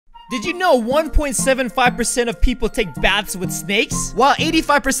Did you know 1.75% of people take baths with snakes? While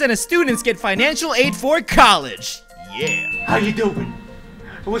 85% of students get financial aid for college. Yeah. How you doing?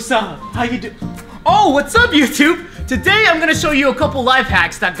 What's up? How you do? Oh, what's up, YouTube? Today I'm gonna show you a couple life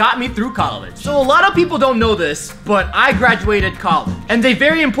hacks that got me through college. So a lot of people don't know this, but I graduated college. And a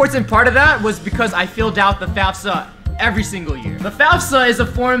very important part of that was because I filled out the FAFSA every single year. The FAFSA is a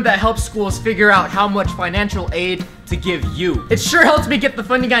form that helps schools figure out how much financial aid to give you. It sure helps me get the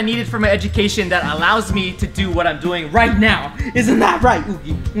funding I needed for my education that allows me to do what I'm doing right now. Isn't that right,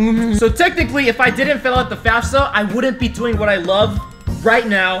 Oogie? So technically, if I didn't fill out the FAFSA, I wouldn't be doing what I love right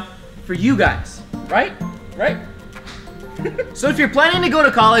now for you guys. Right? Right? So if you're planning to go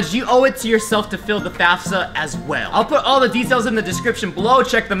to college, you owe it to yourself to fill the FAFSA as well. I'll put all the details in the description below,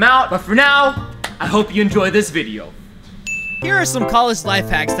 check them out. But for now, I hope you enjoy this video. Here are some college life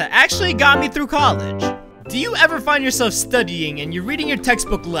hacks that actually got me through college. Do you ever find yourself studying and you're reading your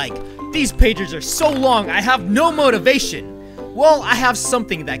textbook like, these pages are so long, I have no motivation? Well, I have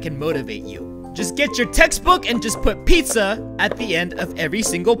something that can motivate you. Just get your textbook and just put pizza at the end of every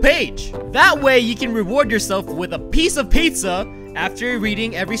single page. That way you can reward yourself with a piece of pizza after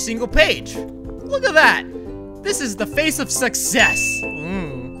reading every single page. Look at that. This is the face of success.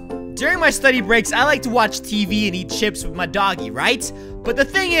 During my study breaks, I like to watch TV and eat chips with my doggy, right? But the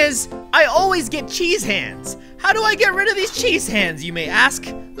thing is, I always get cheese hands. How do I get rid of these cheese hands, you may ask?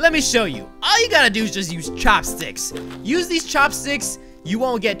 Let me show you. All you gotta do is just use chopsticks. Use these chopsticks, you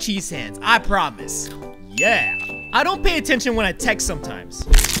won't get cheese hands, I promise. Yeah. I don't pay attention when I text sometimes.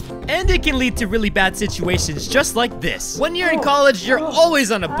 And it can lead to really bad situations just like this. When you're in college, you're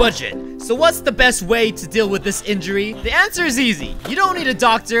always on a budget. So what's the best way to deal with this injury? The answer is easy. You don't need a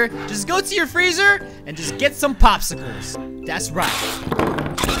doctor. Just go to your freezer and just get some popsicles. That's right.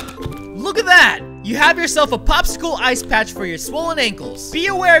 Look at that! You have yourself a popsicle ice patch for your swollen ankles. Be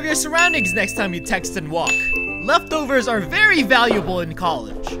aware of your surroundings next time you text and walk. Leftovers are very valuable in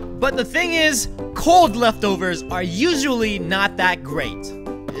college. But the thing is, cold leftovers are usually not that great.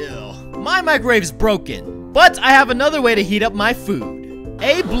 Ew. My microwave's broken, but I have another way to heat up my food.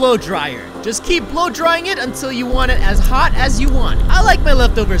 A blow dryer. Just keep blow drying it until you want it as hot as you want. I like my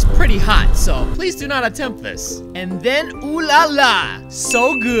leftovers pretty hot, so please do not attempt this. And then, ooh la la,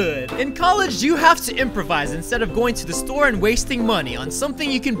 so good. In college, you have to improvise instead of going to the store and wasting money on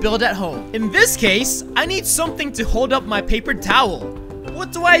something you can build at home. In this case, I need something to hold up my paper towel.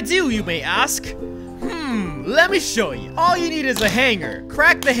 What do I do, you may ask? Let me show you. All you need is a hanger.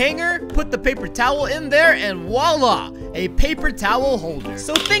 Crack the hanger, put the paper towel in there, and voila, a paper towel holder.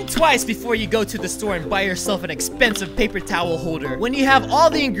 So think twice before you go to the store and buy yourself an expensive paper towel holder when you have all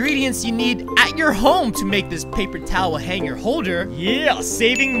the ingredients you need at your home to make this paper towel hanger holder. Yeah,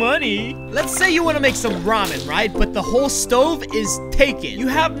 saving money. Let's say you want to make some ramen, right? But the whole stove is taken. You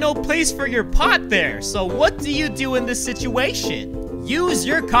have no place for your pot there. So what do you do in this situation? Use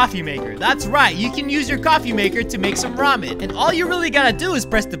your coffee maker. That's right, you can use your coffee maker to make some ramen. And all you really gotta do is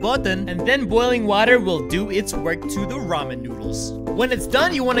press the button, and then boiling water will do its work to the ramen noodles. When it's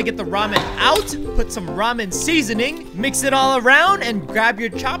done, you wanna get the ramen out, put some ramen seasoning, mix it all around, and grab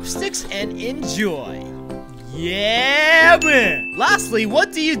your chopsticks and enjoy. Yeah, man! Lastly,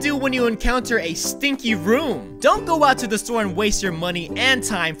 what do you do when you encounter a stinky room? Don't go out to the store and waste your money and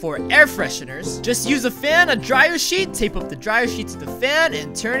time for air fresheners. Just use a fan, a dryer sheet, tape up the dryer sheet to the fan,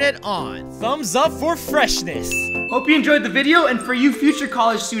 and turn it on. Thumbs up for freshness. Hope you enjoyed the video, and for you future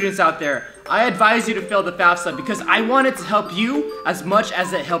college students out there, I advise you to fill the FAFSA because I want it to help you as much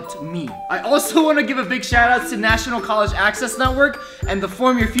as it helped me. I also want to give a big shout out to National College Access Network and the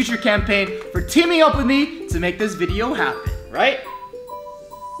Form Your Future campaign for teaming up with me to make this video happen, right?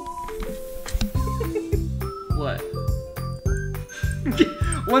 What?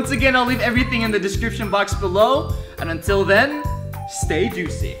 Once again, I'll leave everything in the description box below, and until then, stay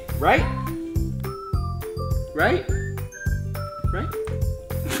juicy, right? Right? Right?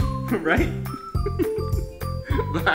 Right?